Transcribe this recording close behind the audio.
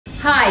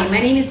Hi, my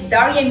name is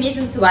Daria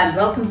Mizantsova and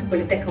welcome to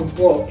Politeka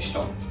World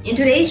Show. In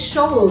today's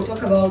show, we'll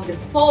talk about the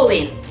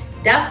following.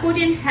 Does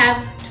Putin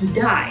have to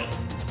die?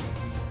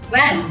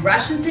 When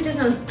Russian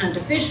citizens and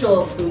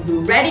officials will be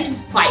ready to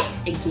fight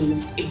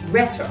against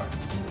aggressor?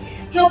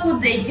 How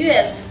could the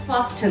US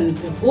fasten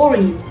the war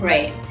in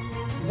Ukraine?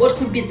 What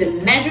could be the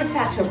major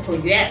factor for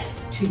US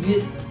to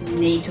use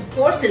NATO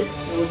forces?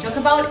 We'll talk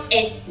about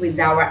it with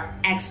our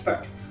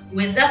expert.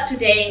 With us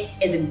today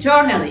is a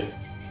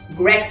journalist,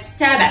 Greg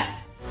Steban.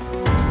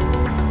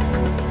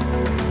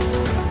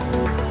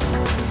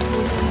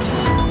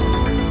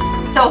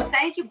 So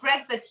thank you,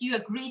 Greg, that you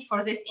agreed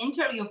for this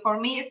interview. For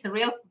me, it's a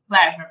real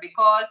pleasure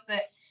because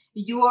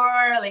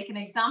you're like an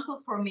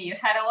example for me. You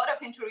had a lot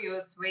of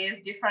interviews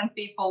with different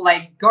people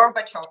like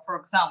Gorbachev, for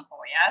example.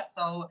 Yeah.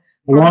 So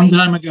a long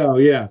time ago.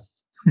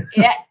 Yes.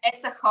 Yeah,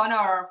 it's a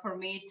honor for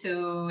me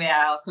to,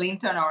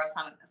 Clinton or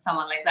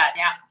someone like that.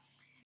 Yeah.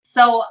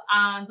 So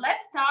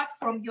let's start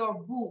from your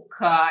book.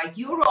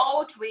 You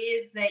wrote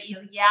with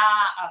Ilya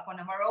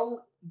Ponomarev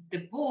the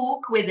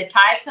book with the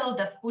title,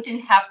 Does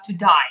Putin Have to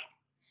Die?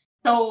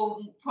 So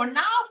for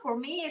now, for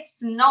me,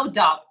 it's no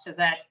doubt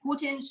that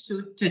Putin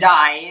should to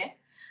die,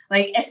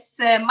 like as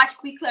much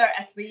quicker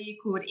as we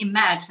could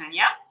imagine,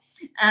 yeah?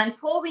 And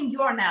following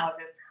your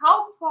analysis,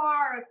 how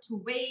far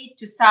to wait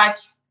to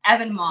such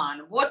event?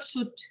 What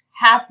should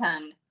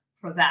happen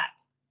for that?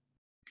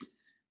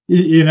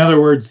 In other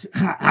words,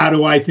 how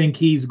do I think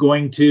he's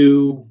going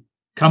to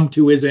come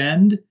to his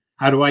end?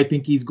 How do I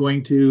think he's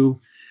going to?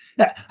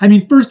 I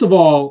mean, first of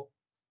all,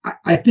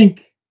 I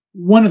think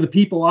one of the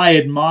people I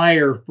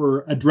admire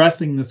for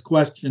addressing this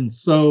question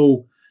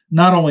so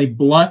not only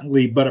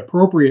bluntly, but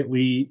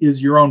appropriately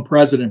is your own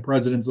president,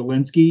 President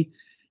Zelensky.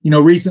 You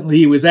know, recently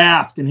he was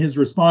asked, and his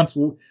response,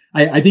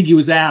 I think he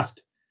was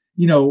asked,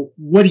 you know,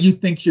 what do you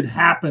think should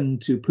happen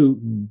to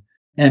Putin?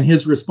 And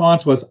his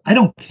response was, I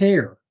don't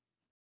care.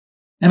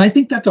 And I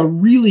think that's a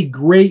really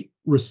great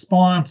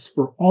response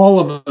for all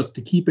of us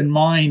to keep in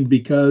mind,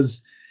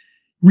 because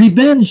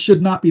revenge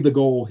should not be the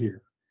goal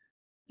here.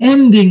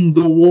 Ending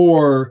the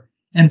war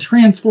and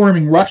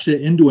transforming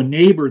Russia into a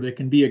neighbor that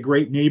can be a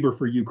great neighbor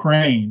for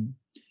Ukraine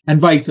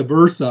and vice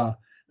versa,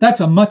 that's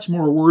a much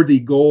more worthy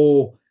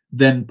goal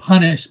than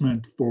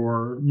punishment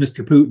for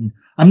Mr. Putin.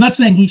 I'm not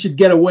saying he should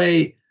get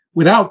away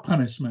without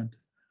punishment.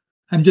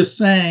 I'm just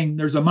saying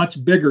there's a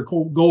much bigger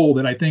goal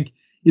that I think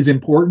is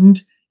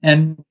important.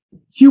 And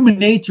human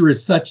nature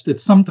is such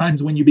that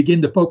sometimes when you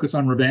begin to focus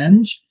on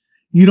revenge,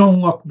 you don't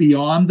look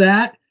beyond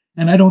that.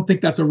 And I don't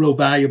think that's a real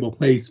valuable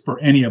place for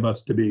any of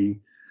us to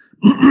be.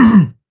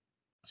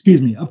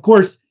 Excuse me. Of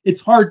course, it's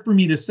hard for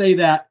me to say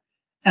that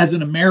as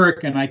an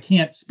American. I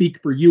can't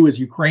speak for you as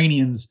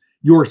Ukrainians.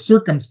 Your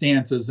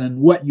circumstances and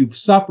what you've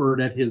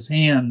suffered at his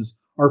hands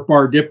are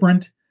far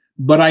different.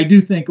 But I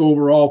do think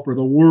overall for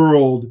the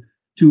world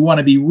to want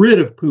to be rid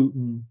of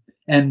Putin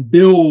and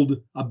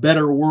build a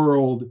better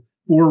world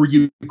for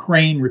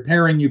Ukraine,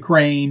 repairing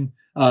Ukraine,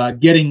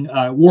 getting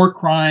war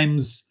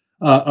crimes,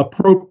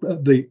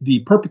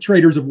 the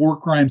perpetrators of war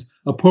crimes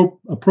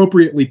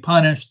appropriately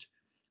punished.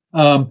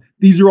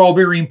 These are all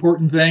very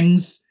important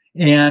things.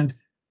 And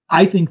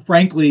I think,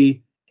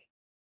 frankly,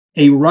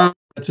 a Russia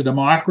that's a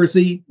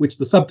democracy, which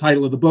the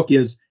subtitle of the book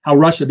is How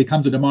Russia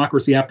Becomes a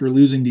Democracy After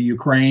Losing to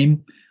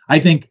Ukraine. I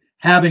think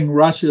having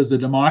Russia as a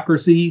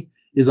democracy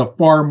is a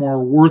far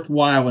more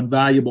worthwhile and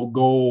valuable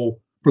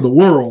goal for the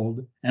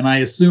world, and I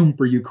assume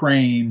for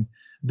Ukraine,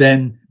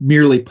 than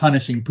merely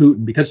punishing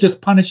Putin. Because just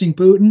punishing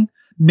Putin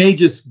may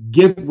just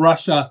give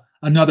Russia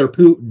another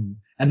Putin,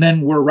 and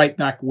then we're right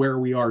back where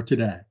we are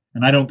today.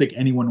 And I don't think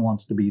anyone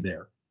wants to be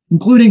there,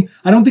 including,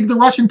 I don't think the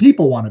Russian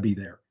people want to be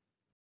there.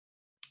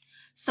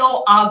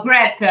 So,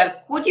 Greg,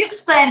 could you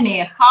explain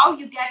me how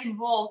you get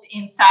involved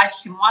in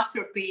such a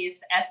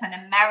masterpiece as an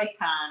American?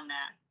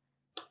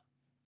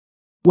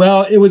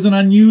 Well, it was an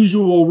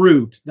unusual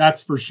route,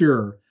 that's for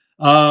sure.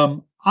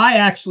 I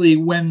actually,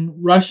 when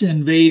Russia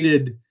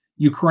invaded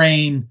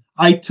Ukraine,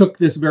 I took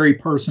this very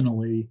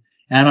personally,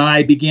 and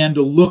I began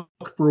to look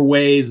for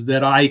ways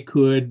that I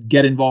could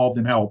get involved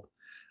and help.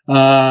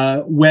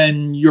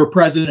 When your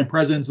president,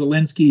 President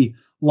Zelensky,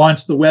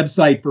 launched the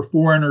website for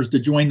foreigners to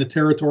join the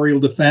territorial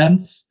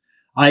defense,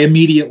 I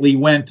immediately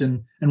went.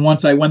 And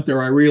once I went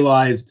there, I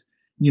realized,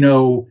 you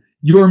know,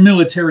 your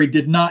military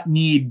did not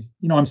need,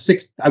 you know,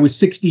 I was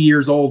 60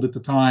 years old at the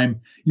time.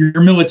 Your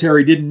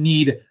military didn't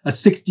need a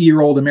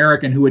 60-year-old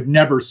American who had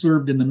never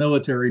served in the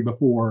military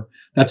before.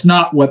 That's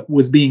not what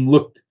was being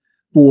looked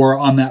for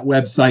on that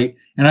website.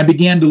 And I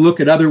began to look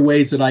at other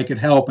ways that I could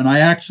help. And I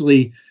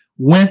actually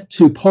went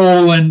to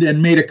Poland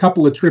and made a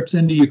couple of trips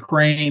into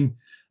Ukraine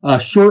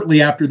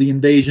shortly after the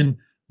invasion,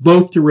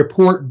 both to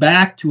report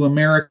back to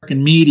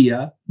American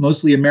media,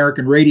 mostly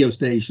American radio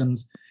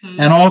stations,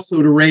 and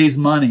also to raise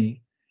money.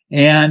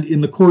 And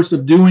in the course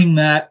of doing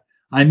that,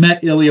 I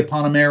met Ilya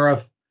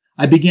Ponomarev.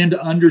 I began to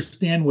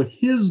understand what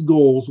his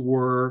goals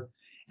were.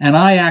 And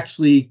I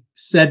actually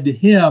said to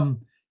him,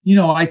 you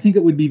know, I think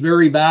it would be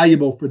very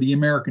valuable for the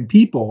American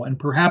people and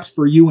perhaps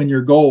for you and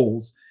your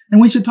goals.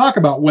 And we should talk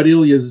about what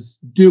Ilya's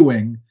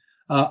doing.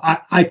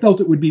 I felt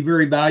it would be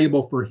very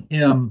valuable for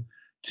him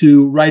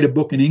to write a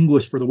book in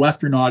English for the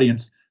Western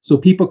audience so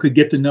people could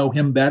get to know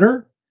him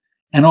better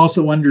and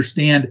also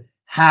understand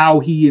how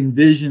he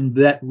envisioned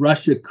that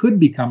Russia could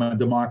become a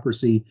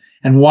democracy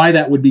and why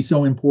that would be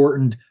so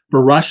important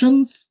for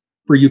Russians,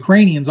 for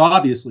Ukrainians,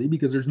 obviously,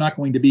 because there's not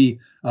going to be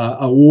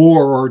a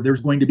war or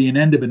there's going to be an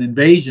end of an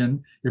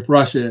invasion if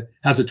Russia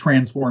has a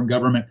transformed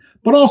government,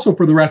 but also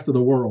for the rest of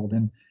the world.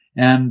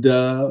 And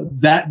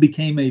that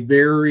became a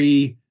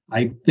very,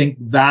 I think,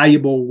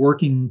 valuable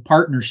working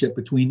partnership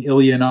between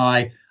Ilya and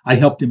I. I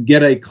helped him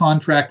get a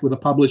contract with a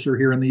publisher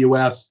here in the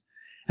US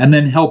and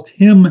then helped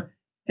him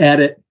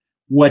edit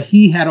what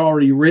he had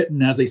already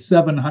written as a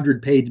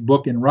 700-page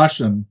book in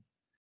Russian.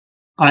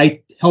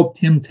 I helped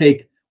him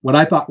take what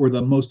I thought were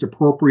the most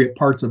appropriate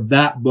parts of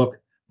that book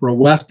for a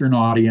Western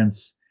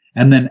audience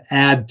and then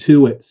add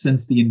to it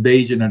since the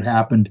invasion had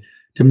happened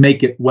to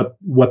make it what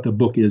the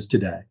book is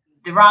today.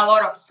 There are a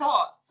lot of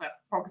thoughts,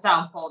 for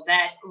example,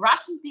 that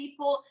Russian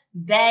people,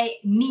 they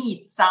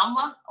need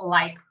someone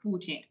like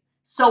Putin.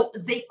 So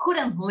they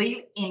couldn't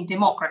live in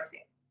democracy.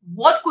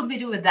 What could we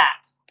do with that?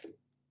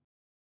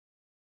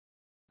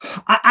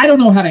 I don't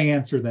know how to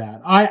answer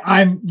that.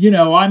 I'm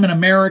an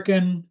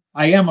American.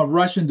 I am of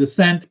Russian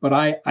descent, but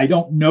I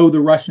don't know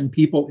the Russian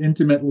people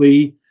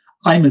intimately.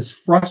 I'm as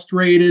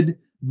frustrated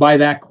by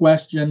that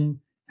question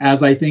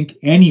as I think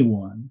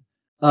anyone.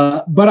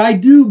 But I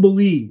do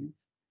believe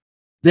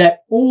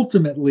that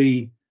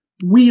ultimately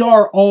we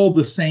are all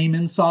the same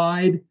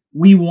inside.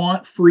 We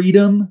want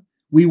freedom.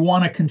 We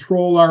want to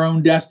control our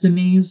own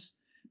destinies.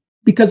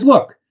 Because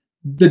look,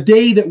 the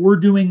day that we're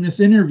doing this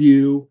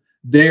interview,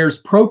 there's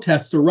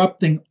protests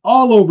erupting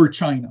all over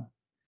China.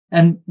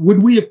 And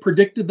would we have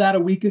predicted that a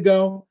week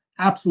ago?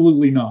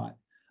 Absolutely not.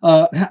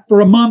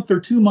 For a month or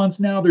 2 months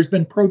now, there's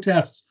been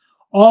protests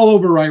all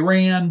over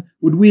Iran.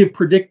 Would we have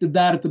predicted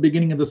that at the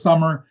beginning of the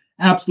summer?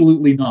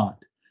 Absolutely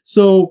not.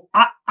 So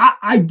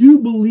I do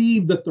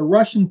believe that the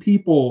Russian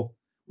people,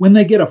 when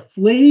they get a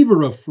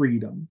flavor of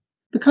freedom,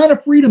 the kind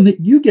of freedom that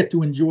you get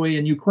to enjoy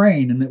in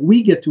Ukraine and that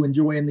we get to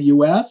enjoy in the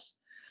US,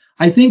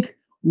 I think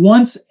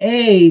once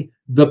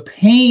the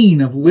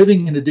pain of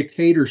living in a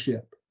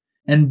dictatorship,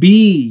 and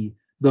B,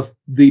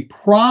 the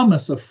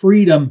promise of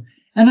freedom.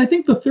 And I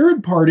think the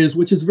third part is,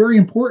 which is very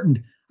important,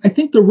 I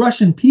think the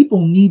Russian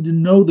people need to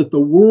know that the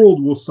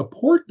world will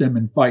support them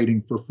in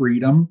fighting for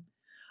freedom.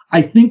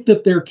 I think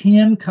that there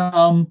can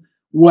come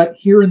what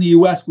here in the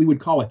US we would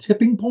call a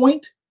tipping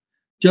point,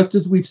 just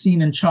as we've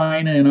seen in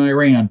China and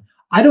Iran.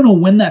 I don't know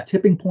when that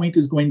tipping point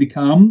is going to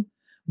come,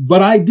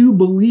 but I do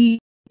believe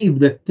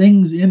that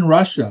things in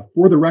Russia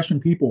for the Russian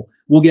people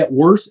will get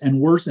worse and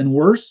worse and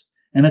worse.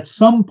 And at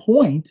some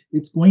point,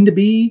 it's going to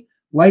be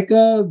like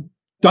a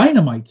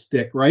dynamite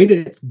stick, right?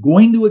 It's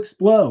going to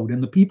explode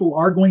and the people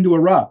are going to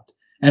erupt.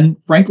 And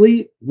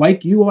frankly,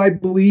 like you, I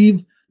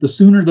believe the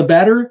sooner the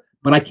better,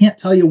 but I can't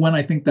tell you when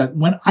I think that,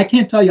 I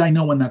can't tell you I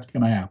know when that's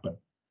going to happen.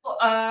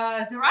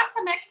 There are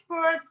some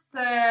experts,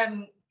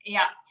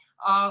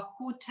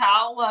 who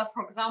tell,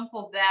 for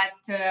example,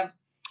 that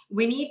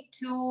we need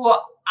to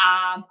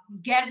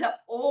gather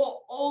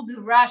all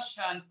the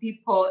Russian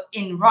people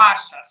in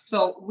Russia.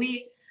 So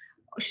we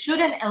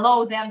shouldn't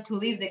allow them to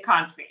leave the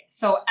country.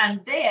 So, and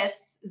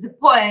that's the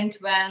point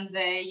when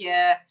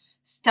they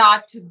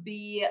start to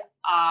be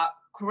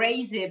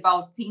crazy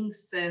about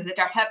things that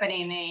are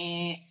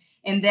happening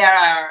in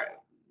their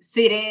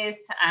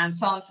cities and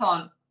so on and so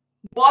on.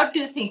 What do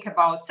you think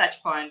about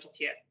such point of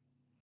view?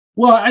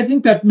 Well, I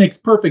think that makes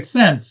perfect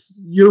sense.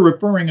 You're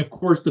referring, of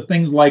course, to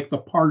things like the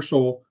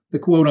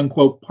quote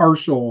unquote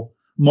partial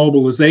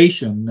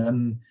mobilization.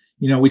 And,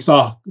 we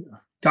saw,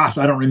 gosh,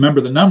 I don't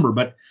remember the number,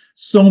 but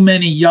so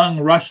many young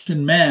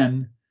Russian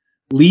men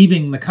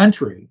leaving the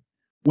country.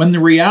 When the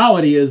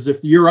reality is, if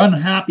you're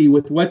unhappy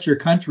with what your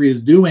country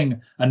is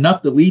doing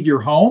enough to leave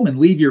your home and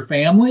leave your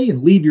family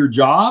and leave your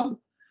job,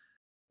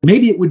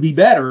 maybe it would be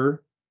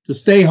better to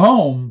stay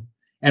home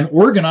and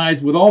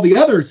organize with all the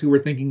others who are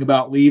thinking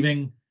about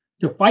leaving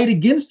to fight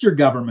against your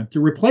government,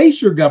 to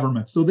replace your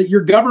government so that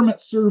your government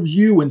serves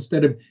you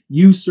instead of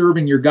you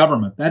serving your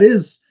government. That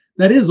is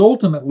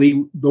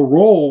ultimately the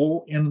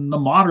role in the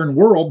modern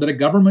world that a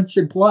government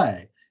should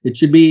play. It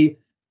should be,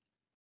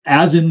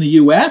 as in the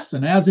US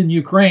and as in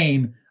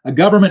Ukraine, a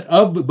government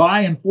of,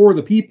 by, and for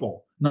the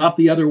people, not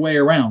the other way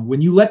around.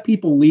 When you let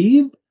people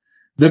leave,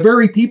 the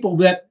very people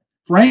that,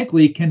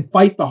 frankly, can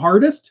fight the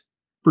hardest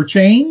for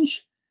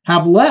change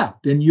have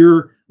left, and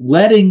you're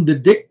letting the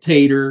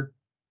dictator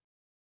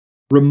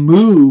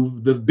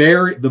remove the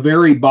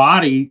very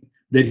body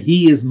that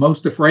he is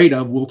most afraid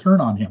of will turn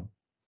on him.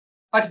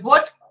 But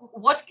what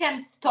can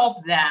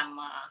stop them?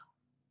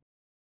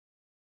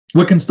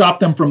 What can stop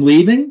them from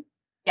leaving?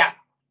 Yeah.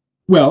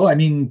 Well, I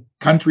mean,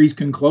 countries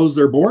can close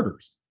their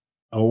borders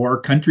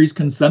or countries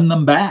can send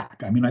them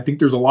back. I mean, I think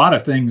there's a lot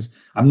of things.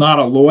 I'm not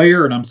a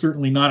lawyer and I'm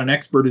certainly not an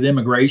expert at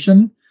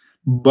immigration,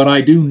 but I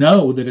do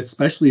know that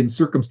especially in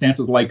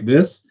circumstances like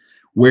this,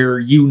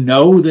 where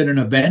that an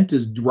event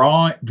is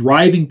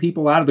driving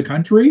people out of the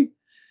country,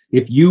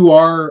 if you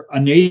are a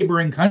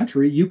neighboring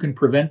country, you can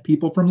prevent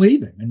people from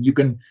leaving. And you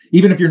can,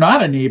 even if you're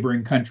not a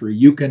neighboring country,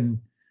 you can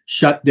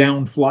shut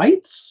down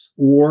flights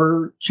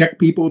or check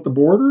people at the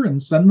border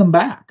and send them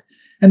back.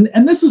 And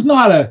this is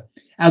not a,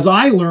 as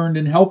I learned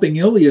in helping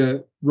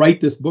Ilya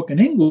write this book in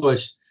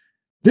English,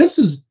 this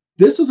is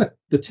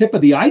the tip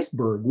of the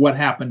iceberg, what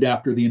happened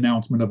after the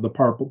announcement of the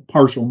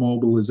partial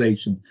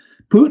mobilization.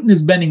 Putin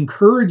has been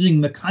encouraging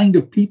the kind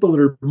of people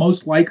that are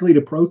most likely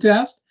to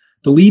protest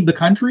to leave the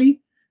country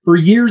for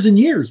years and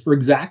years for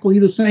exactly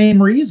the same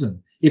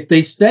reason. If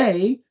they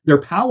stay,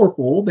 they're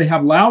powerful, they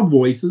have loud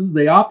voices,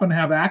 they often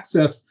have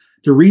access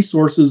to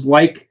resources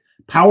like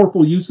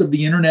powerful use of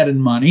the internet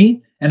and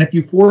money. And if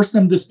you force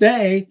them to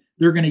stay,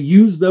 they're going to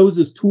use those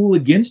as tool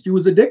against you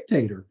as a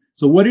dictator.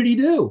 So what did he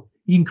do?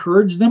 He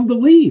encouraged them to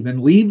leave,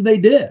 and leave they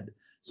did.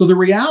 So the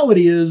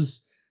reality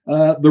is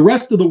the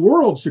rest of the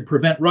world should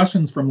prevent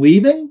Russians from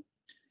leaving,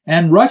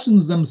 and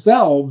Russians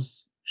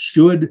themselves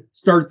should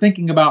start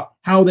thinking about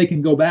how they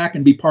can go back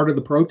and be part of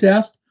the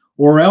protest,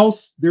 or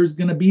else there's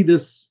going to be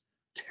this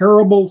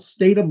terrible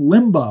state of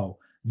limbo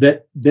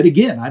that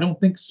again, I don't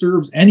think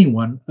serves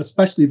anyone,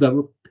 especially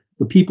the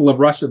people of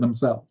Russia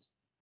themselves.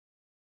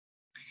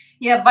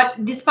 Yeah,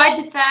 but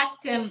despite the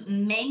fact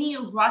many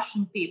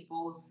Russian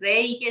people,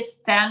 they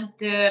stand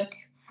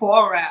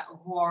for a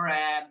war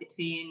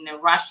between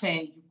Russia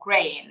and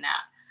Ukraine.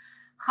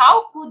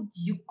 How could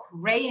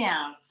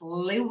Ukrainians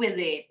live with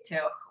it?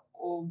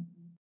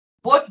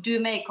 What do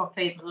you make of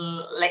it,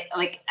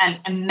 like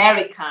an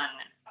American?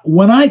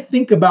 When I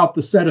think about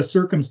the set of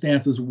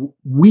circumstances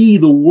we,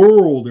 the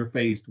world, are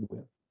faced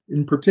with,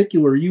 in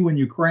particular you in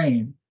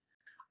Ukraine,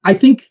 I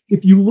think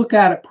if you look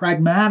at it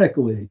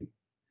pragmatically,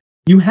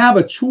 you have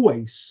a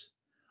choice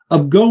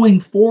of going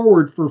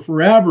forward for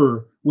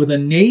forever with a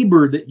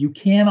neighbor that you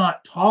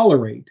cannot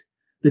tolerate,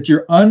 that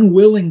you're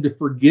unwilling to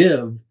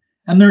forgive.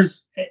 And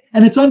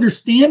it's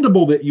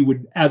understandable that you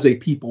would, as a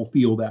people,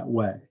 feel that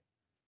way.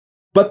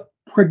 But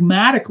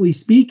pragmatically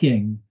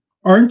speaking,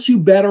 aren't you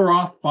better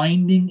off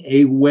finding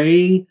a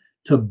way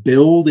to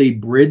build a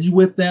bridge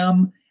with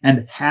them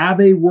and have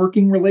a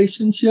working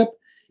relationship?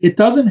 It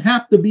doesn't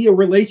have to be a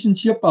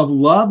relationship of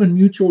love and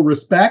mutual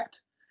respect,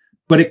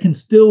 but it can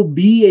still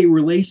be a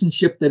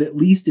relationship that at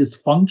least is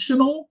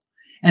functional.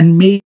 And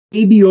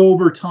maybe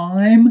over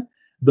time,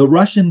 the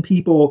Russian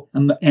people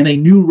and a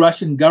new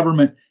Russian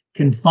government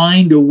can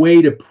find a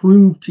way to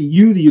prove to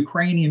you, the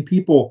Ukrainian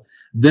people,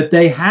 that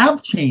they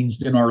have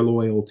changed and are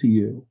loyal to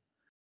you.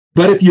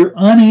 But if you're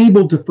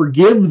unable to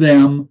forgive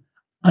them,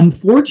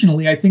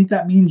 unfortunately, I think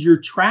that means you're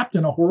trapped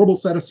in a horrible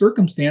set of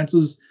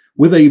circumstances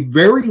with a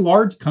very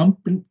large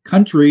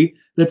country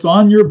that's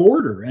on your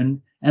border.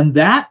 And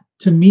that,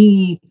 to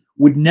me,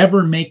 would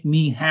never make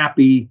me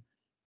happy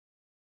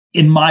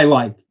in my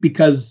life,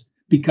 because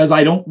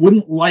I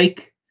wouldn't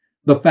like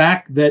the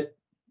fact that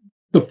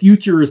the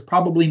future is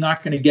probably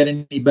not going to get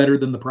any better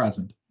than the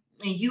present.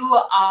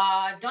 You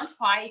don't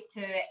fight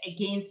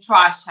against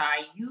Russia,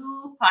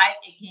 you fight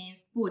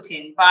against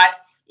Putin. But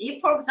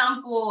if, for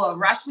example,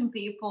 Russian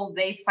people,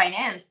 they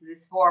finance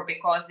this war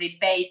because they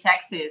pay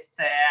taxes,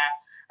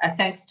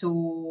 thanks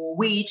to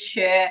which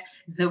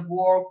the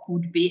war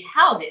could be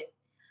held.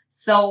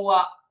 So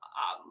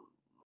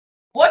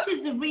what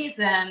is the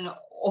reason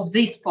of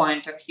this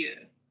point of view?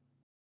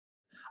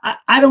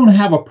 I don't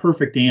have a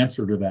perfect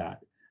answer to that.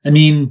 I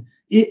mean,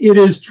 it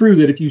is true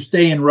that if you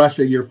stay in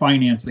Russia, you're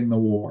financing the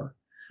war.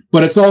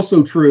 But it's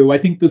also true, I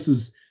think this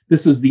is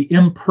the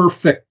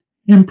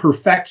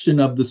imperfection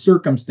of the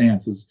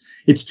circumstances.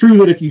 It's true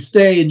that if you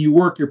stay and you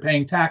work, you're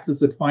paying taxes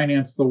that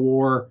finance the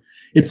war.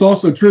 It's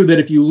also true that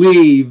if you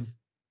leave,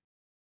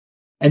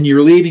 and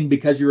you're leaving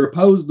because you're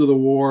opposed to the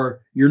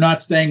war, you're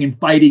not staying and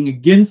fighting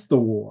against the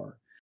war.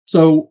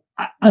 So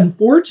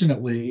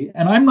unfortunately,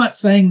 and I'm not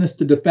saying this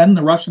to defend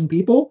the Russian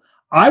people,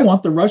 I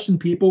want the Russian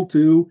people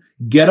to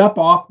get up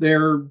off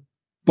their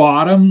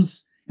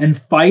bottoms and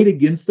fight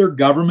against their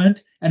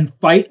government and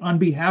fight on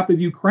behalf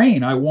of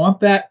Ukraine. I want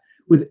that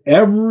with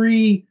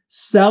every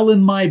cell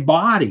in my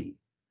body,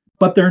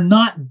 but they're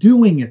not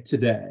doing it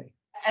today.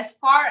 As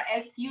far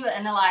as you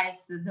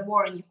analyze the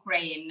war in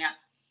Ukraine,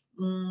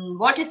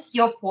 what is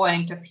your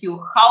point of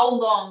view? How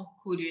long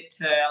could it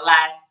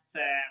last?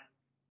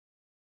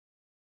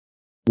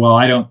 Well,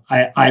 I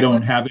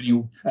don't have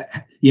any,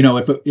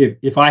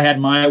 if I had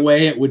my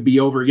way, it would be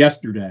over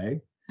yesterday,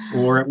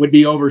 or it would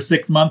be over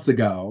 6 months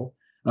ago.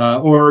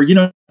 Or,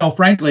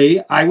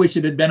 frankly, I wish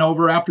it had been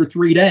over after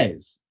 3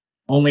 days.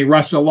 Only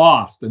Russia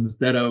lost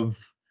instead of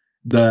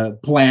the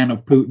plan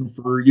of Putin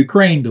for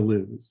Ukraine to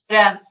lose.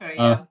 That's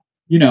right.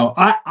 Yeah.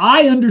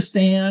 I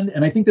understand,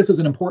 and I think this is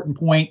an important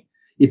point.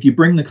 If you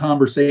bring the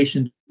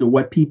conversation to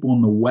what people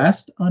in the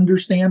West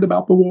understand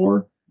about the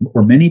war,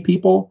 or many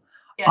people,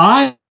 yeah.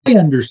 I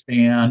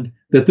understand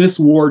that this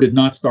war did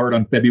not start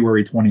on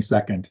February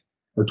 22nd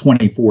or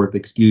 24th,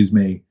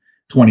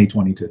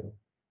 2022.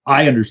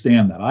 I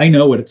understand that. I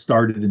know it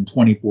started in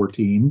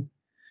 2014.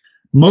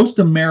 Most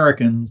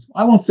Americans,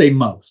 I won't say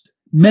most,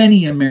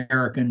 many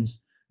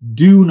Americans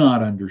do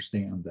not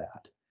understand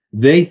that.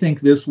 They think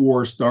this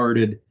war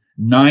started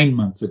 9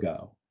 months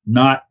ago,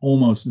 not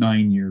almost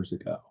 9 years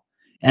ago.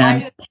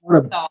 And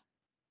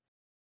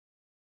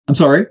I'm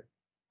sorry?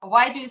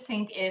 Why do you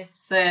think is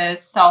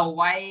so?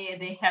 Why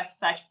they have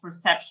such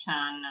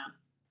perception?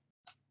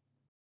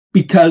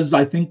 Because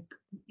I think,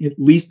 at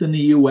least in the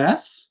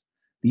U.S.,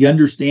 the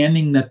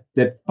understanding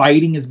that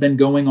fighting has been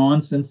going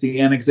on since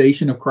the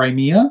annexation of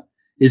Crimea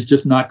is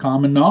just not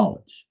common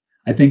knowledge.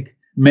 I think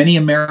many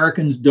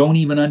Americans don't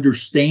even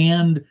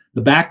understand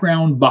the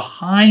background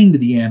behind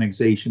the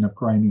annexation of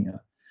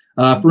Crimea.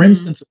 For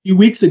instance, a few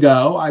weeks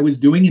ago, I was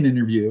doing an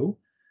interview,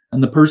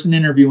 and the person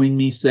interviewing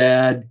me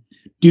said,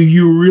 "Do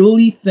you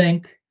really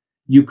think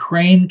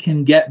Ukraine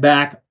can get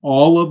back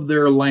all of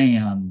their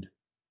land?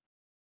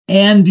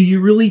 And do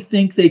you really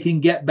think they can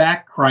get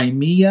back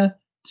Crimea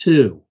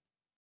too?"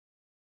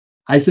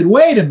 I said,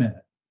 wait a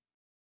minute.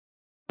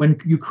 When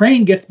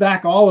Ukraine gets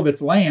back all of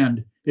its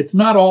land, it's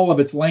not all of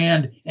its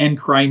land and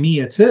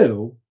Crimea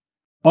too.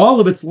 All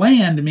of its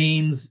land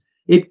means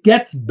it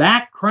gets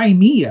back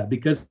Crimea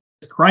because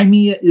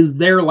Crimea is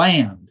their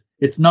land.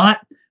 It's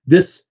not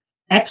this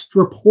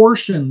extra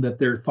portion that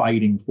they're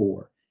fighting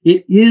for.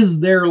 It is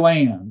their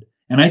land.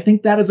 And I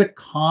think that is a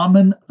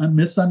common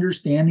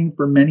misunderstanding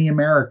for many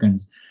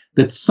Americans,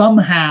 that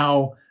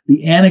somehow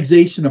the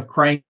annexation of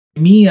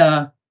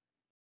Crimea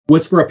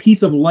was for a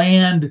piece of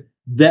land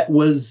that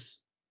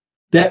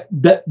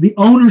the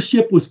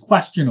ownership was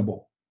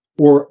questionable,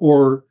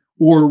 or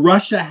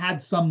Russia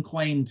had some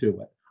claim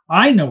to it.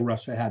 I know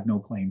Russia had no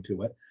claim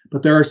to it,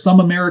 but there are some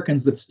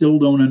Americans that still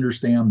don't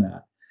understand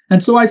that.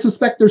 And so I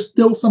suspect there's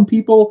still some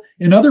people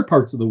in other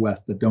parts of the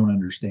West that don't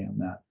understand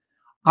that.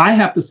 I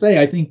have to say,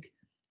 I think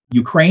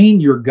Ukraine,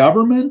 your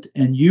government,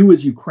 and you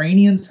as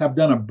Ukrainians have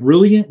done a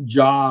brilliant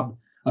job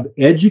of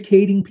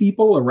educating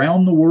people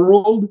around the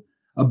world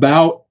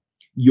about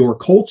your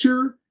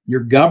culture,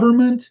 your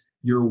government,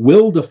 your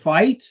will to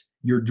fight,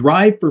 your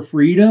drive for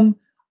freedom.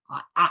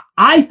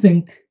 I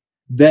think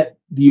that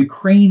the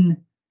Ukraine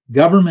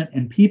government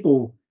and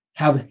people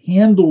have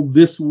handled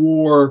this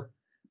war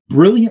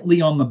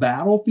brilliantly on the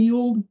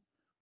battlefield,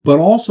 but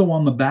also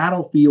on the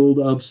battlefield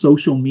of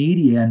social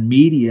media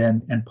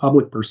and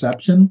public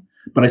perception.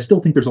 But I still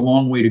think there's a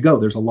long way to go.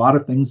 There's a lot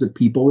of things that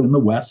people in the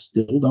West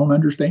still don't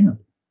understand.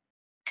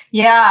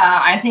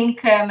 Yeah, I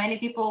think many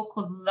people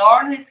could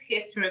learn this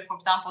history, for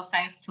example,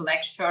 thanks to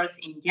lectures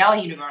in Yale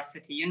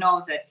University. You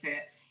know that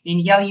in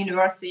Yale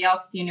University,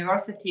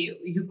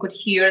 you could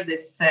hear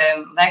these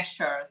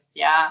lectures.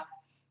 Yeah,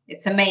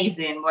 it's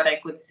amazing what I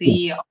could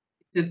see on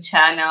the YouTube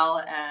channel,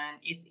 and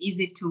it's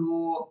easy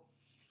to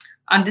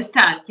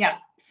understand. Yeah.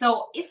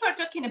 So if we're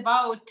talking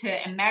about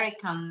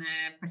American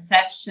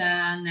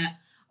perception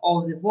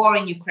of the war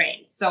in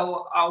Ukraine,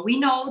 so we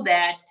know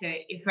that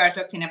if we're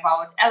talking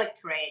about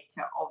electorate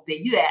of the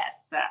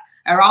US,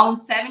 around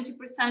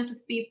 70%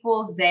 of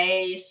people,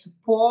 they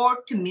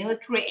support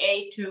military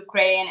aid to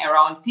Ukraine.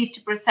 Around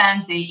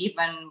 50%, they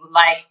even would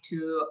like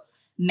to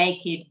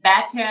make it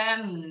better,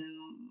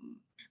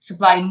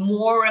 supply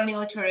more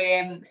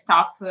military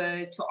stuff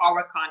to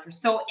our country.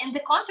 So in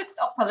the context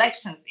of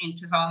elections in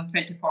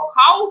 2024,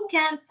 how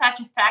can such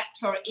a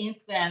factor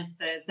influence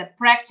the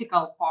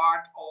practical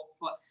part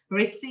of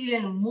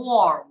receiving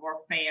more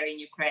warfare in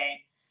Ukraine?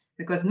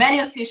 Because many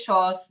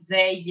officials,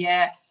 they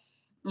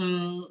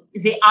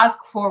ask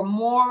for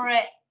more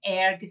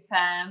air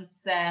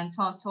defense and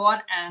so on.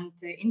 And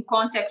in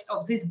context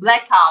of these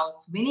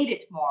blackouts, we need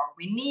it more.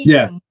 We need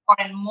more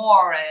and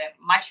more,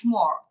 much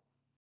more.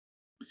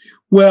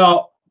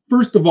 Well,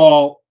 first of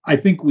all, I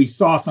think we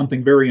saw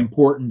something very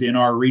important in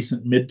our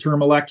recent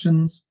midterm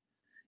elections.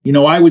 You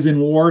know, I was in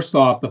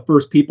Warsaw at the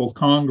First People's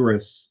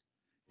Congress,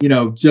 you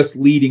know, just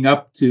leading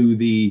up to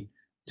the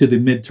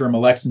midterm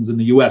elections in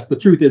the US. The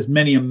truth is,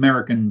 many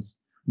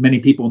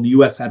people in the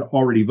US had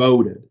already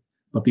voted,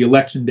 but the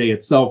election day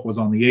itself was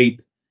on the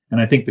 8th,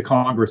 and I think the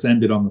Congress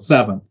ended on the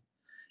 7th.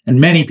 And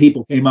many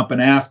people came up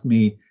and asked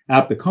me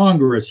at the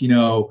Congress, you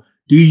know,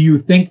 do you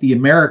think the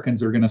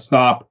Americans are going to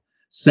stop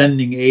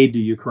sending aid to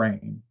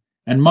Ukraine?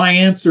 And my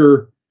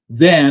answer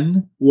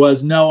then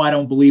was, no, I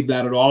don't believe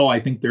that at all.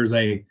 I think there's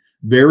a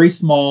very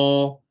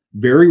small,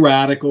 very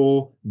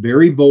radical,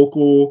 very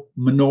vocal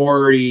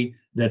minority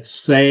that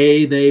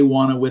say they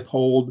want to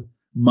withhold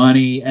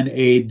money and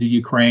aid to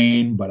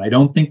Ukraine, but I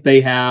don't think they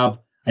have.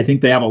 I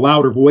think they have a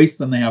louder voice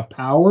than they have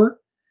power.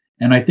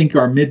 And I think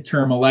our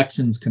midterm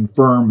elections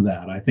confirm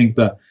that. I think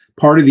the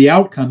part of the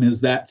outcome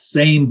is that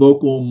same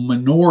vocal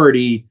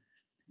minority,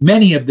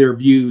 many of their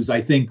views,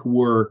 I think,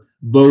 were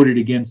voted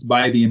against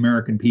by the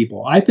American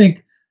people. I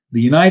think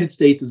the United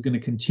States is going to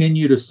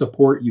continue to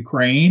support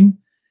Ukraine.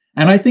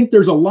 And I think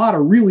there's a lot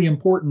of really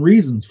important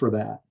reasons for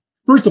that.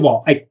 First of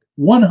all, I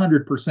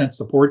 100%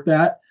 support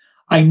that.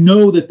 I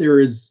know that there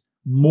is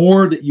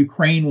more that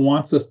Ukraine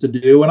wants us to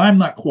do, and I'm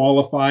not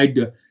qualified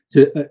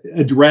to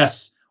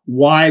address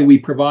why we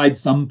provide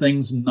some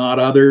things and not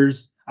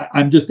others.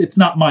 It's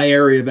not my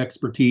area of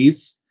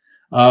expertise.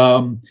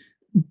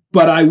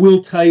 But I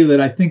will tell you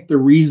that I think the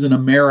reason the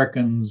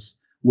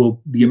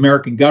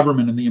American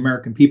government and the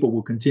American people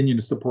will continue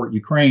to support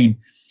Ukraine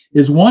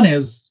one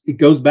is it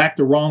goes back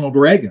to Ronald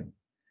Reagan.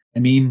 I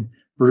mean,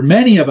 for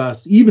many of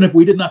us, even if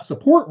we did not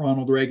support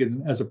Ronald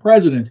Reagan as a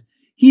president,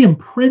 he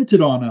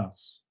imprinted on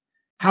us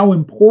how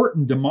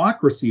important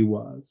democracy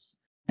was.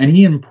 And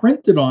he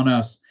imprinted on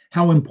us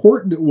how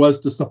important it was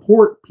to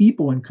support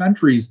people in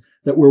countries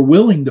that were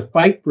willing to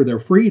fight for their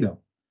freedom.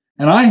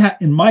 And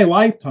in my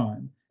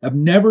lifetime, have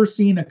never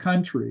seen a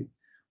country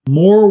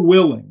more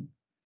willing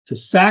to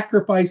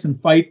sacrifice and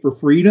fight for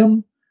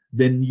freedom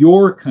than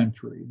your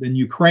country, than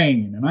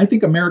Ukraine. And I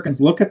think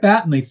Americans look at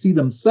that and they see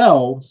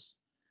themselves,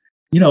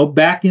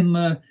 back in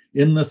the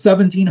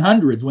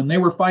 1700s when they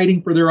were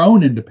fighting for their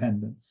own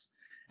independence.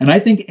 And I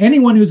think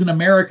anyone who's an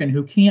American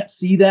who can't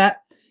see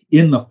that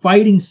in the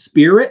fighting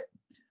spirit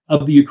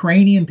of the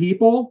Ukrainian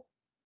people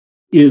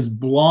is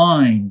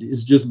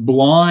just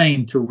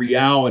blind to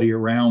reality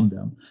around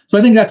them. So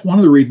I think that's one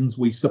of the reasons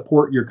we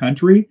support your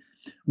country.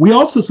 We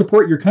also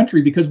support your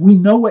country because we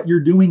know what you're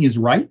doing is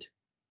right.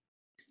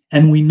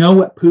 And we know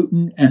what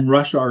Putin and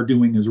Russia are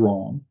doing is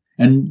wrong.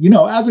 And,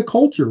 as a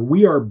culture,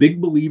 we are big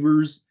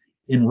believers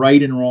in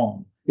right and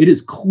wrong. It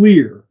is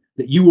clear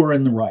that you are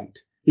in the right.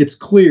 It's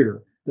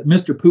clear that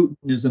Mr. Putin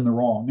is in the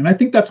wrong. And I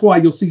think that's why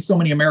you'll see so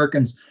many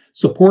Americans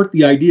support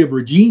the idea of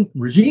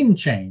regime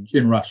change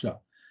in Russia.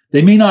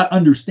 They may not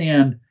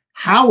understand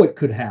how it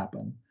could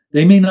happen.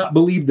 They may not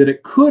believe that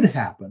it could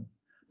happen,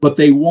 but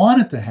they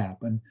want it to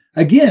happen.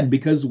 Again,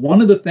 because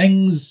one of the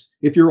things,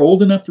 if you're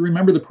old enough to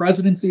remember the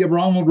presidency of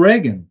Ronald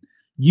Reagan,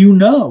 you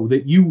know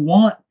that you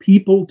want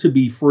people to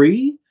be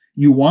free.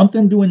 You want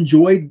them to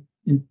enjoy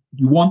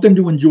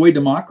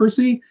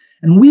democracy.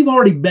 And we've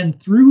already been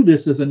through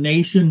this as a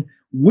nation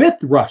with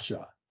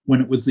Russia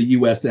when it was the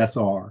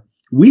USSR.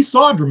 We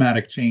saw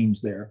dramatic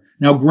change there.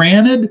 Now,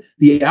 granted,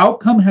 the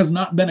outcome has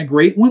not been a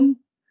great one,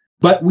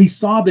 but we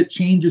saw that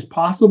change is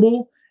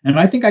possible. And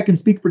I think I can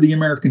speak for the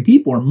American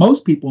people, or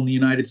most people in the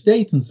United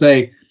States, and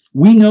say,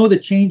 we know that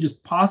change is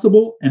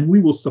possible, and we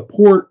will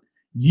support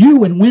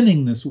you in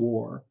winning this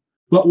war,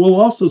 but we'll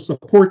also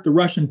support the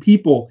Russian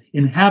people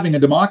in having a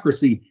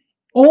democracy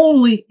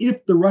only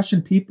if the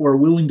Russian people are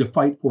willing to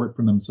fight for it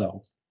for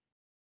themselves.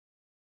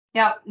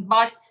 Yeah,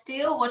 but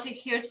still what I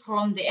heard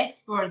from the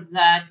experts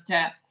that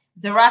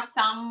there are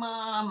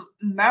some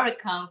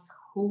Americans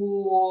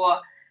who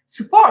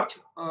support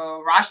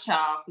Russia,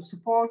 who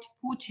support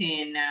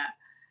Putin.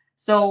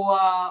 So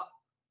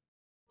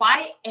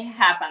why it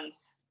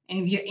happens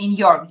in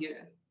your view?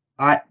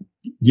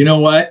 You know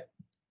what?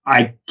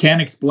 I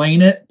can't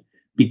explain it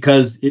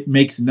because it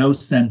makes no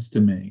sense to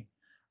me.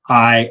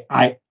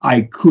 I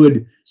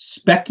could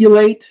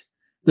speculate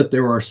that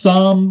there are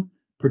some,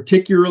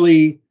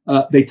 particularly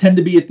they tend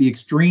to be at the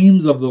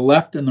extremes of the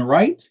left and the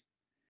right.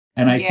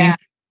 And I think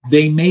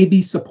they may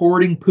be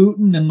supporting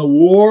Putin in the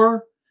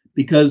war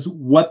because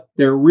what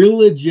their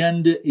real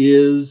agenda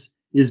is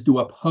to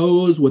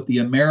oppose what the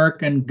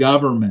American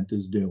government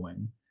is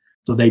doing.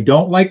 So they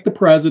don't like the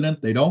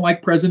president. They don't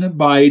like President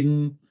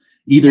Biden,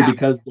 either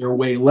because they're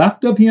way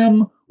left of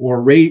him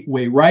or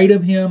way right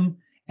of him.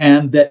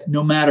 And that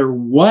no matter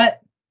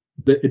what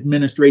the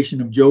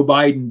administration of Joe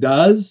Biden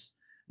does,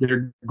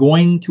 they're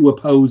going to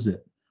oppose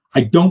it.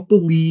 I don't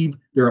believe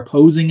they're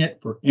opposing it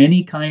for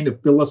any kind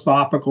of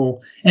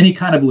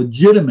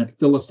legitimate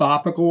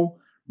philosophical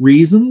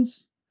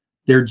reasons.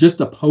 They're just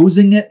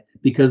opposing it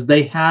because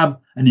they have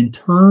an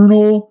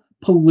internal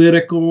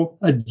political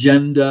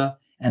agenda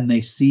and they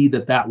see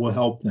that will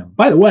help them.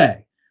 By the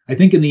way, I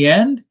think in the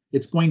end,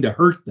 it's going to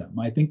hurt them.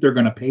 I think they're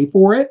going to pay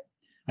for it.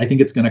 I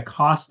think it's going to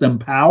cost them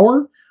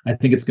power. I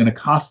think it's going to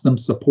cost them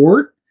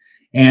support.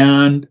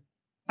 And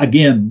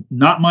again,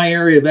 not my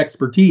area of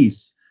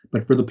expertise,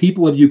 but for the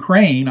people of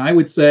Ukraine, I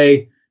would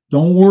say,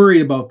 don't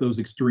worry about those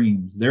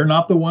extremes. They're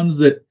not the ones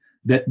that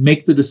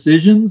make the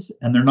decisions,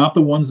 and they're not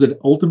the ones that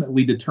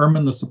ultimately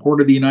determine the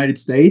support of the United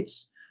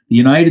States. The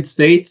United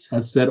States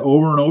has said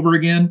over and over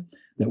again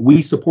that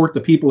we support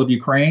the people of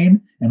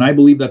Ukraine, and I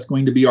believe that's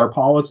going to be our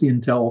policy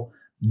until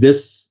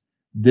this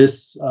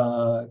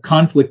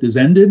conflict is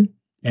ended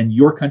and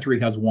your country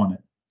has won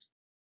it.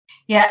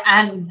 Yeah,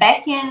 and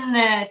back to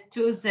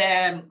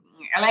the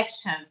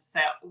elections,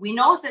 we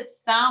know that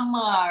some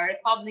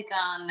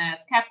Republican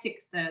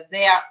skeptics,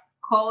 they are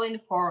calling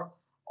for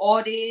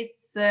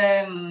audits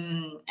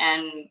and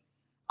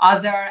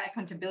other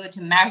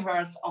accountability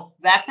measures of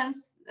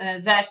weapons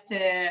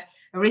that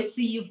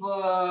receive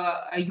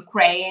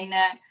Ukraine.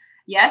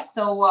 Yes,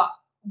 so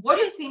what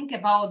do you think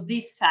about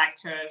these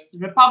factors?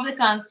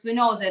 Republicans, we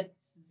know that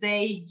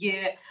they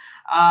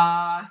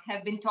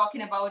have been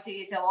talking about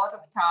it a lot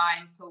of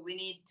times. So we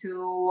need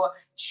to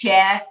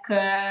check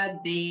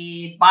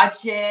the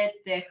budget,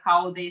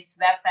 how this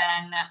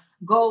weapon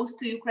goes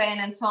to Ukraine,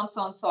 and so on,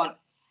 so on, so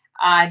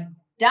on.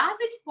 Does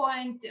it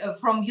point,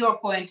 from your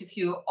point of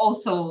view,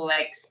 also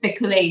like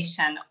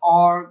speculation,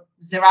 or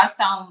there are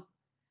some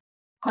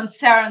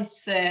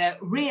concerns,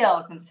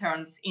 real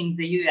concerns in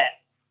the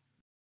US?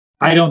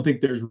 I don't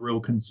think there's real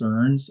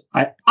concerns.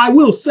 I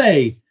will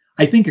say,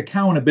 I think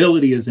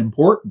accountability is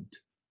important.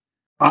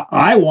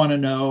 I want to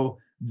know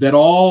that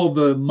all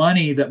the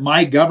money that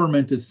my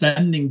government is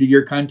sending to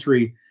your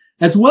country,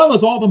 as well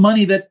as all the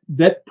money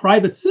that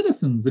private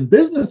citizens and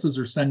businesses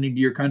are sending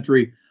to your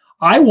country,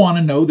 I want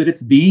to know that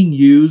it's being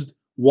used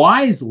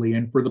wisely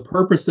and for the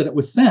purpose that it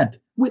was sent.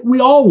 We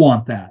all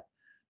want that.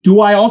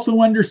 Do I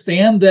also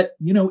understand that,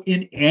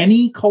 in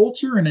any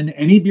culture and in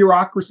any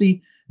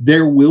bureaucracy,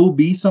 there will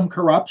be some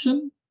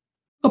corruption?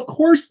 Of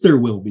course there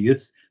will be.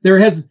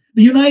 The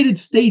United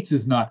States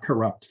is not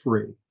corrupt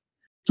free.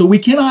 So we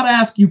cannot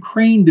ask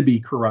Ukraine to be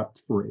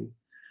corrupt free.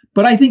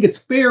 But I think it's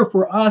fair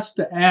for us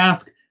to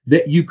ask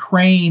that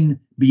Ukraine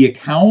be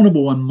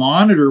accountable and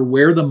monitor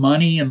where the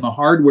money and the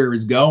hardware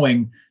is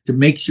going to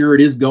make sure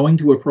it is going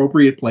to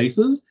appropriate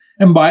places.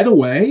 And by the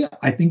way,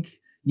 I think,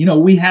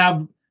 we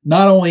have,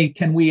 not only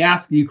can we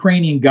ask the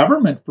Ukrainian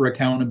government for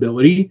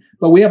accountability,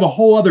 but we have a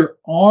whole other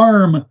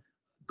arm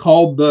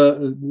called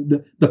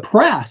the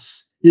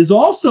press is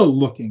also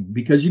looking,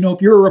 because,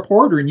 if you're a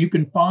reporter and you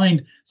can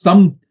find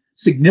some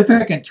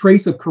significant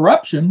trace of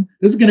corruption,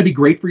 this is going to be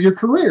great for your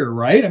career,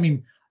 right? I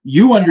mean,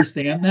 you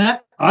understand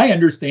that. I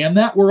understand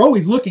that. We're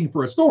always looking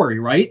for a story,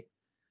 right?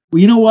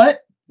 Well, you know what?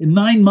 In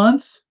 9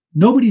 months,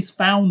 nobody's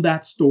found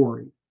that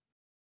story.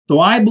 So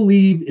I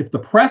believe if the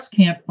press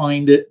can't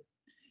find it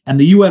and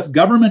the US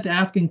government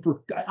asking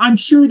for, I'm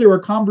sure there are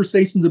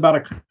conversations about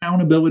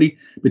accountability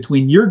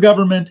between your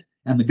government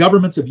and the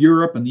governments of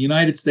Europe and the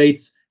United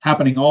States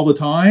happening all the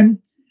time.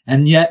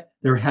 And yet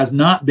there has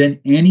not been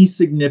any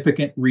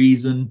significant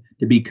reason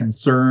to be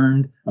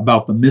concerned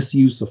about the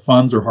misuse of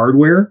funds or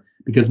hardware,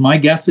 because my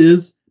guess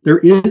is there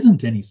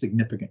isn't any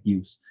significant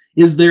use.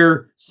 Is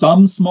there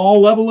some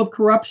small level of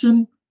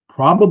corruption?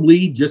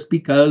 Probably, just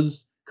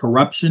because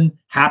corruption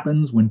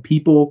happens when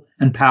people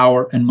and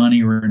power and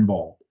money are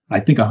involved. I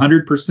think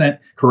 100%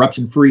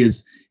 corruption free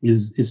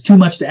is too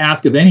much to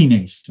ask of any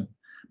nation.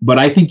 But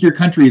I think your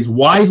country is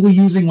wisely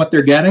using what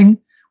they're getting.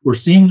 We're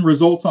seeing the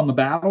results on the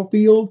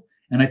battlefield.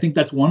 And I think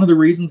that's one of the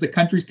reasons that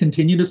countries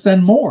continue to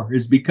send more,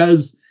 is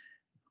because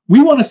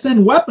we want to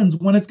send weapons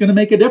when it's going to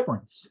make a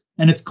difference.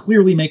 And it's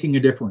clearly making a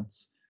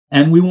difference.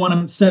 And we want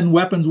to send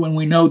weapons when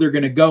we know they're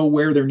going to go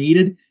where they're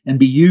needed and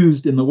be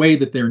used in the way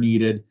that they're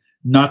needed,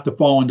 not to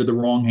fall into the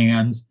wrong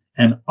hands.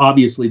 And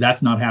obviously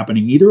that's not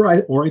happening either,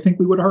 or I think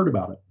we would have heard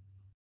about it.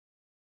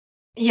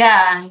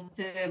 Yeah,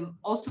 and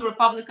also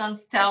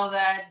Republicans tell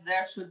that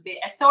there should be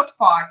a third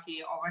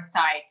party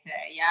oversight,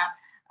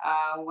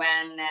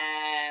 when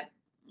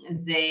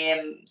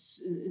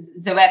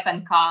the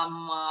weapon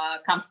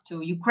comes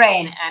to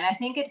Ukraine. And I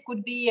think it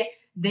could be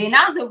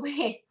another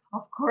way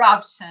of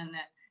corruption.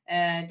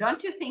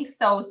 Don't you think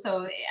so?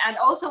 And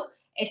also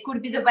it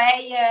could be the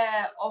way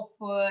of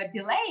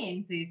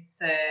delaying this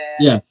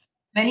Yes.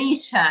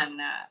 Venetian.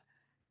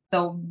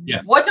 So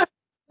yes. What are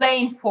they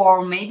playing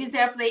for? Maybe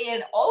they're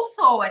playing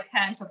also at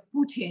hand of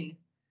Putin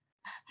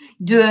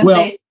doing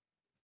this.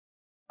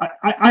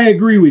 I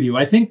agree with you.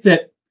 I think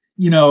that,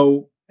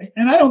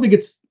 and I don't think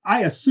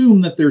I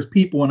assume that there's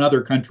people in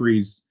other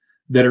countries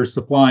that are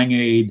supplying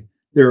aid.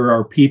 There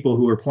are people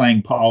who are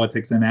playing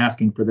politics and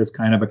asking for this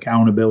kind of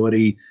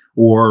accountability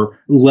or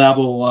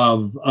level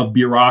of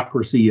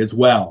bureaucracy as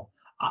well.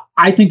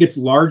 I think it's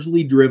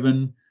largely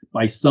driven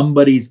by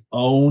somebody's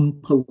own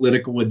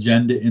political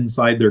agenda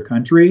inside their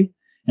country.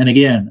 And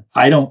again,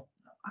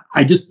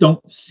 I just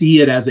don't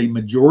see it as a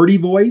majority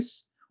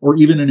voice or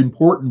even an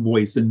important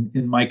voice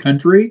in my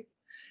country.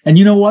 And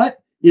you know what?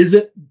 Is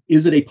it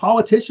a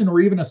politician or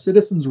even a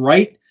citizen's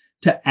right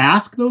to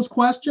ask those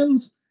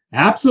questions?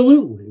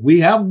 Absolutely.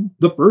 We have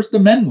the First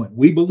Amendment.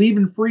 We believe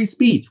in free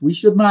speech. We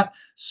should not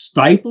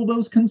stifle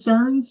those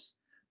concerns,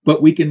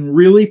 but we can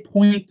really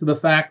point to the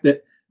fact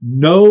that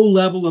no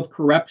level of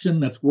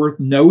corruption that's worth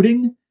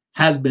noting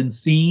has been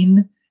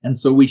seen. And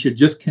so we should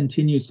just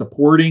continue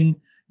supporting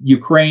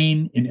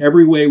Ukraine in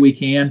every way we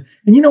can.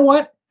 And you know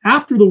what?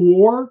 After the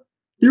war,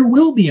 there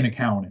will be an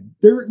accounting.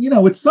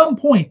 At some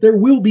point, there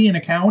will be an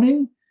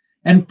accounting.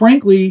 And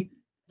frankly,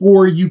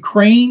 for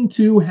Ukraine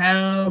to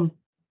have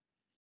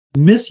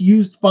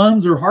misused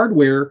funds or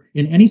hardware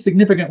in any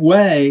significant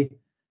way,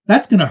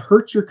 that's going to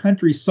hurt your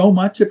country so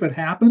much if it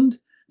happened,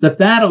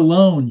 that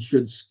alone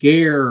should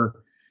scare,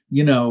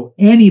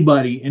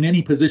 anybody in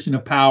any position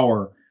of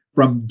power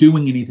from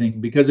doing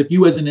anything. Because if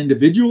you as an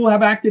individual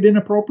have acted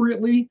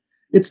inappropriately,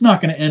 it's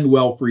not going to end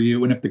well for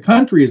you. And if the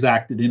country has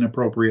acted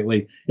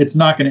inappropriately, it's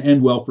not going to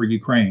end well for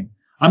Ukraine.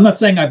 I'm not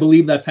saying I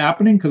believe that's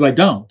happening, because I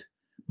don't.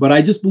 But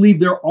I just believe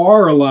there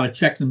are a lot of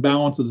checks and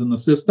balances in the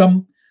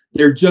system.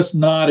 They're just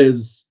not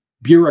as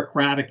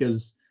bureaucratic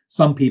as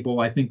some people,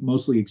 I think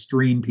mostly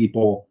extreme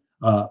people,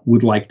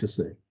 would like to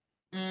see.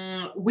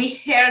 We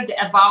heard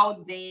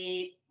about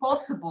the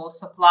possible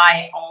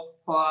supply of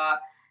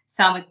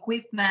some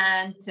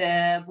equipment,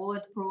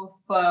 bulletproof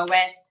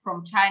vests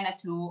from China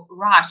to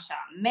Russia.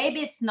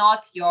 Maybe it's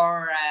not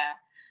your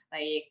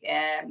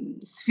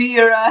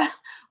sphere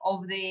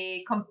of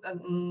the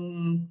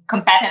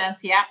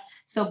competence, yeah.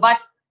 So, but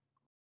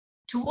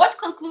to what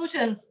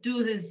conclusions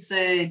do these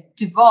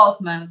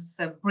developments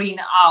bring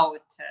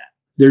out?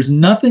 There's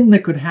nothing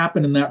that could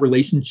happen in that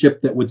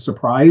relationship that would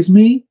surprise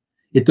me.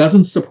 It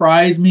doesn't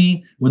surprise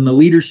me when the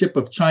leadership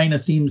of China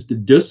seems to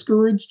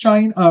discourage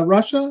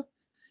Russia.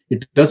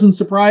 It doesn't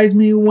surprise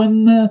me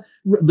when the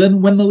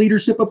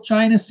leadership of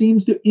China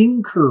seems to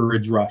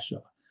encourage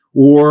Russia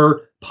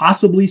or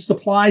possibly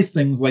supplies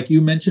things like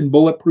you mentioned,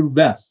 bulletproof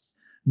vests.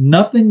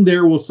 Nothing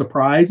there will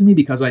surprise me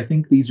because I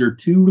think these are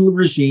two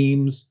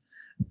regimes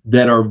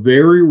that are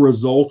very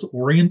result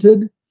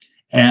oriented,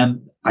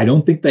 and I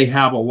don't think they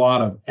have a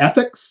lot of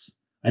ethics.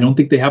 I don't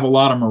think they have a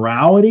lot of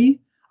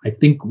morality. I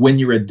think when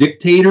you're a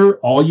dictator,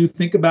 all you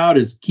think about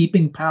is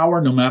keeping power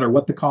no matter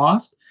what the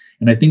cost.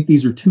 And I think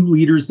these are two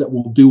leaders that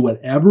will do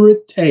whatever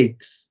it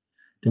takes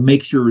to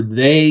make sure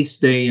they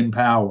stay in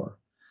power.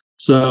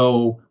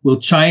 So will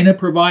China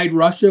provide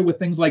Russia with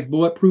things like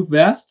bulletproof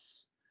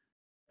vests?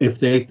 If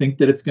they think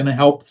that it's going to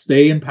help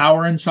stay in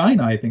power in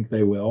China, I think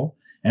they will.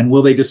 And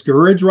will they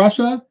discourage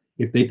Russia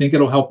if they think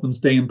it'll help them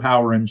stay in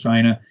power in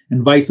China,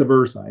 and vice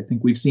versa? I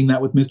think we've seen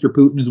that with Mr.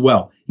 Putin as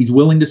well. He's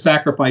willing to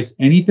sacrifice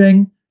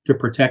anything to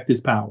protect his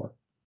power.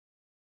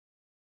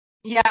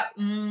 Yeah,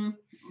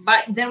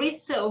 but there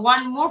is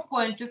one more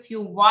point of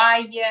view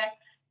why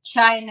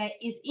China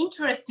is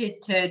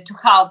interested to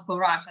help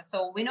Russia.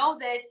 So we know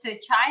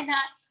that China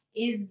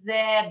is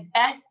the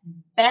best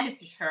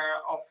beneficiary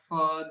of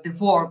the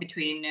war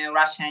between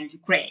Russia and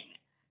Ukraine.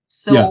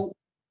 So Yes.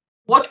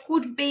 what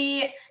could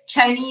be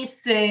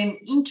Chinese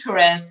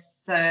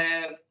interests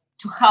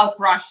to help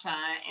Russia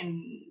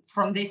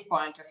from this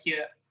point of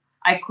view?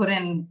 I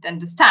couldn't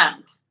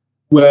understand.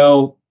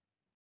 Well,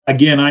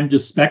 again, I'm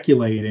just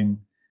speculating,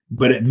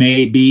 but it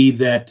may be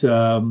that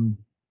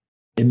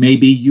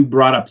you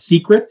brought up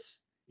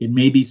secrets. It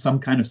may be some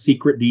kind of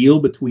secret deal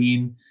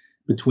between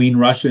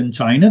Russia and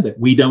China that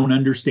we don't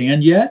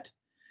understand yet.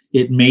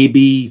 It may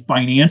be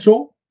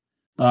financial.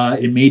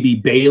 It may be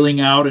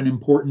bailing out an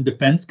important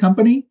defense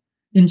company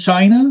in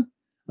China.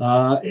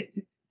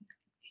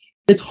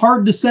 It's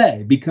hard to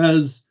say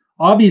because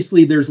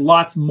obviously there's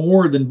lots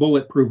more than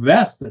bulletproof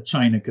vests that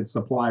China could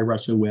supply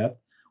Russia with.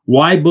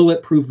 Why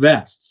bulletproof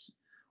vests?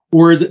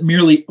 Or is it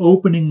merely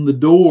opening the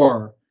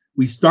door?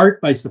 We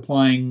start by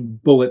supplying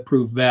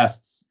bulletproof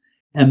vests,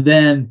 and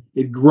then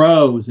it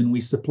grows and we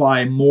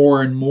supply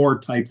more and more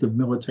types of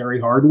military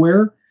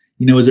hardware.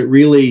 Is it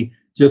really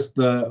just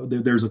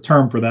there's a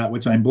term for that,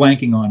 which I'm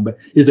blanking on, but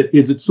is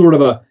it sort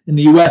of in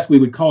the US, we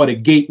would call it a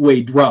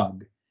gateway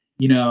drug?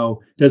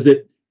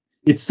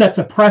 It sets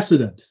a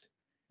precedent.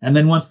 And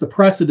then once the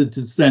precedent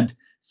is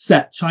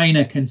set,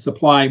 China can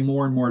supply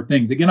more and more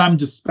things. Again, I'm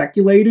just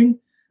speculating,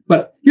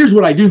 but here's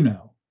what I do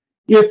know.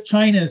 If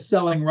China is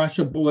selling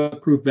Russia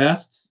bulletproof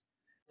vests,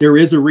 there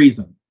is a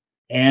reason,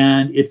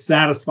 and it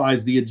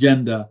satisfies the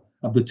agenda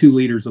of the two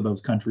leaders of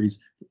those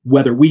countries,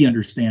 whether we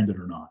understand it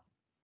or not.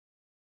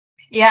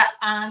 Yeah,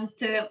 and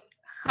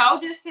how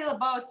do you feel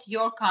about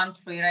your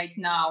country right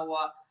now?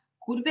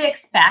 Could we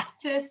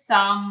expect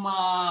some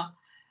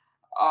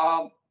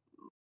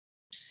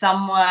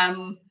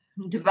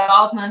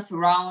developments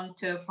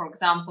around, for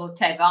example,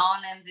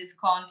 Taiwan in this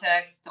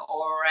context,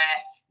 or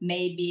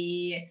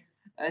maybe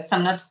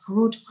some not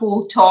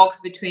fruitful talks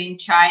between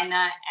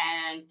China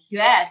and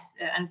US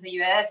and the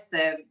US?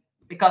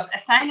 Because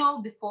as I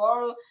know,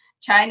 before,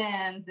 China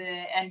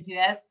and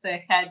US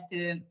had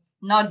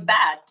not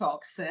bad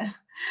talks,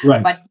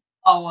 Right. but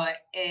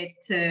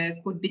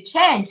it could be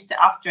changed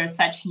after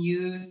such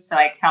news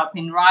like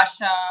helping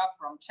Russia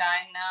from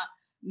China.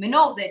 We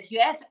know that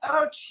US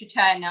urged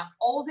China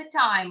all the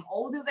time,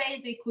 all the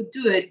ways they could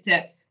do it.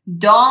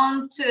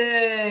 Don't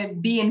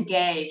be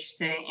engaged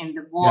in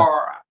the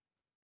war.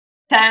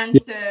 Stand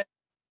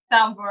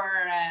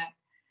somewhere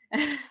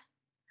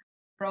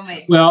from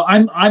it. Well,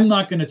 I'm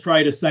not going to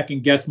try to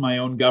second guess my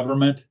own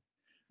government.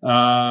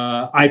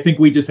 I think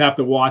we just have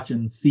to watch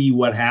and see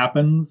what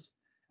happens.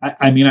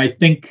 I mean, I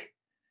think,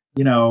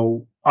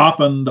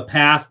 often the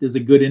past is a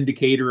good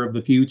indicator of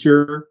the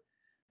future.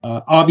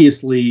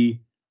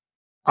 Obviously,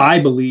 I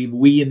believe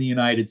we in the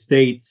United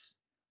States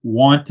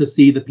want to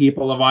see the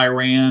people of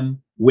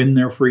Iran win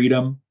their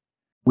freedom.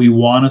 We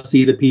want to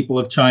see the people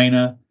of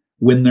China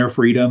win their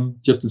freedom,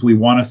 just as we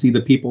want to see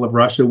the people of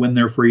Russia win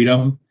their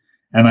freedom.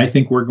 And I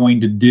think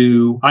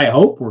I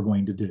hope we're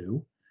going to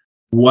do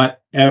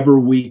whatever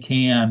we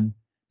can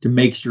to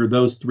make sure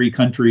those three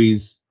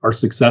countries are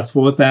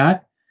successful at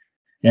that.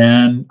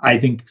 And I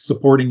think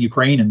supporting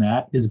Ukraine in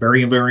that is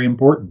very, very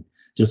important,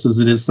 just as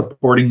it is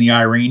supporting the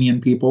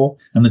Iranian people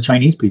and the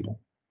Chinese people.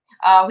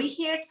 We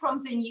heard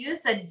from the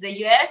news that the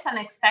US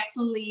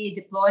unexpectedly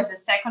deploys the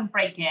 2nd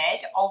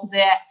Brigade of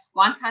the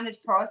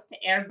 101st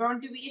Airborne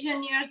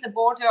Division near the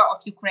border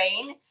of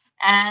Ukraine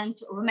and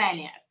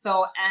Romania.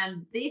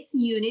 And this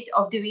unit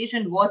of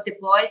division was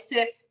deployed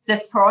the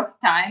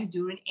first time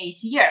during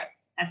 80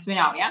 years, as we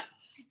know, yeah?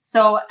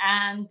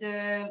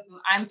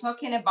 I'm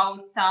talking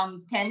about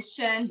some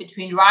tension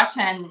between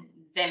Russia and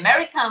the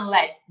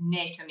American-led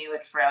NATO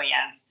military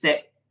alliance.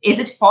 Is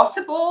it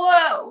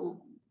possible?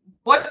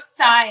 What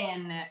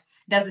sign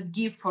does it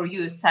give for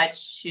you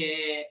such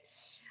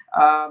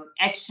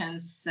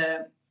actions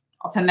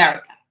of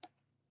America?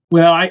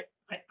 Well,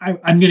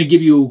 I'm going to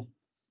give you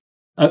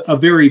a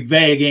very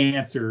vague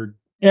answer.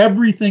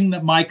 Everything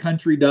that my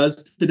country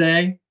does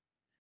today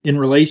in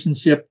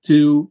relationship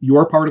to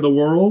your part of the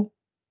world,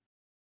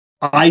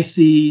 I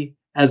see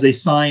as a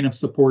sign of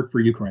support for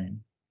Ukraine.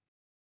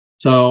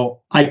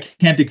 So I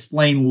can't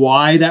explain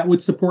why that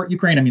would support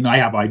Ukraine. I mean, I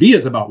have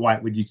ideas about why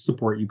it would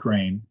support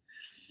Ukraine,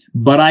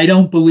 but I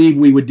don't believe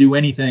we would do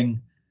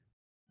anything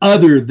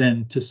other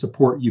than to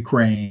support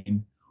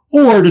Ukraine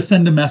or to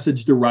send a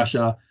message to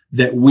Russia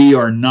that we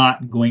are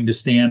not going to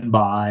stand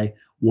by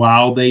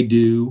while they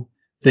do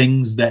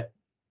things that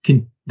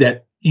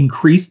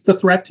increase the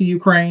threat to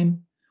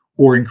Ukraine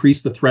or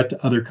increase the threat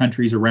to other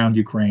countries around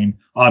Ukraine,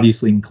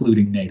 obviously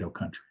including NATO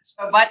countries.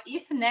 But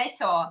if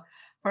NATO,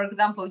 for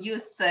example,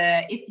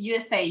 if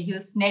USA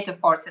use NATO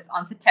forces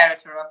on the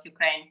territory of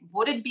Ukraine,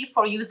 would it be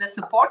for you the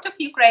support of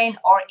Ukraine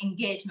or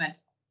engagement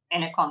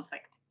in a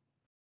conflict?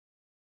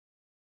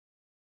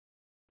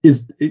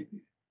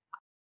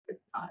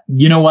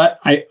 You know what?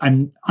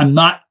 I'm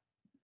not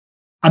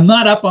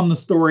up on the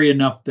story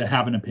enough to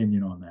have an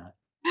opinion on that.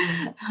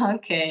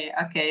 Okay,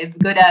 it's a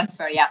good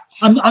answer. Yeah.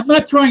 I'm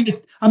not trying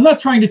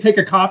to take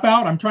a cop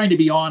out. I'm trying to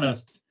be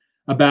honest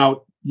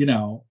about,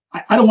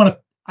 I don't want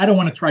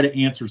to try to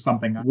answer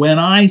something. When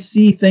I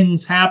see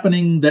things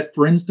happening that,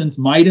 for instance,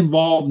 might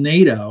involve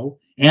NATO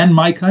and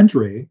my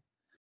country,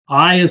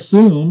 I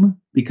assume,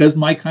 because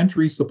my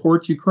country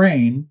supports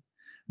Ukraine,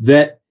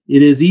 that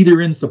it is either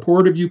in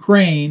support of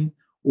Ukraine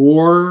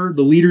or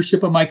the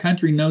leadership of my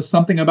country knows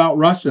something about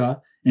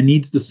Russia and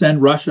needs to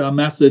send Russia a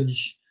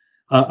message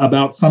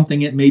about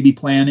something it may be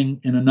planning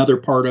in another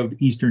part of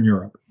Eastern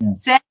Europe. Yeah.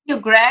 Thank you,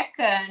 Greg,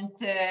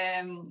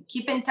 and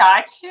keep in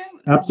touch.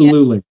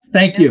 Absolutely. Yeah.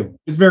 Thank you.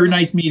 It's very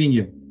nice meeting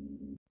you.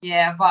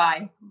 Yeah,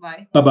 bye.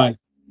 Bye-bye.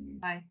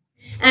 Bye.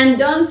 And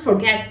don't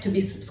forget to be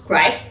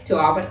subscribed to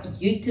our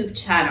YouTube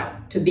channel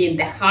to be in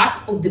the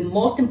heart of the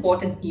most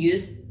important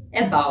news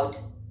about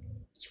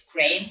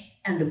Ukraine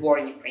and the war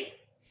in Ukraine.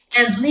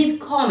 And leave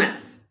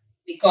comments,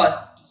 because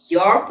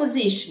your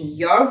position,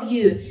 your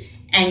view,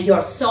 and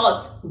your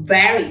thoughts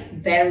very,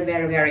 very,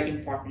 very, very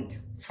important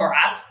for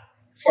us,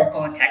 for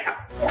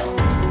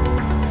Politeka.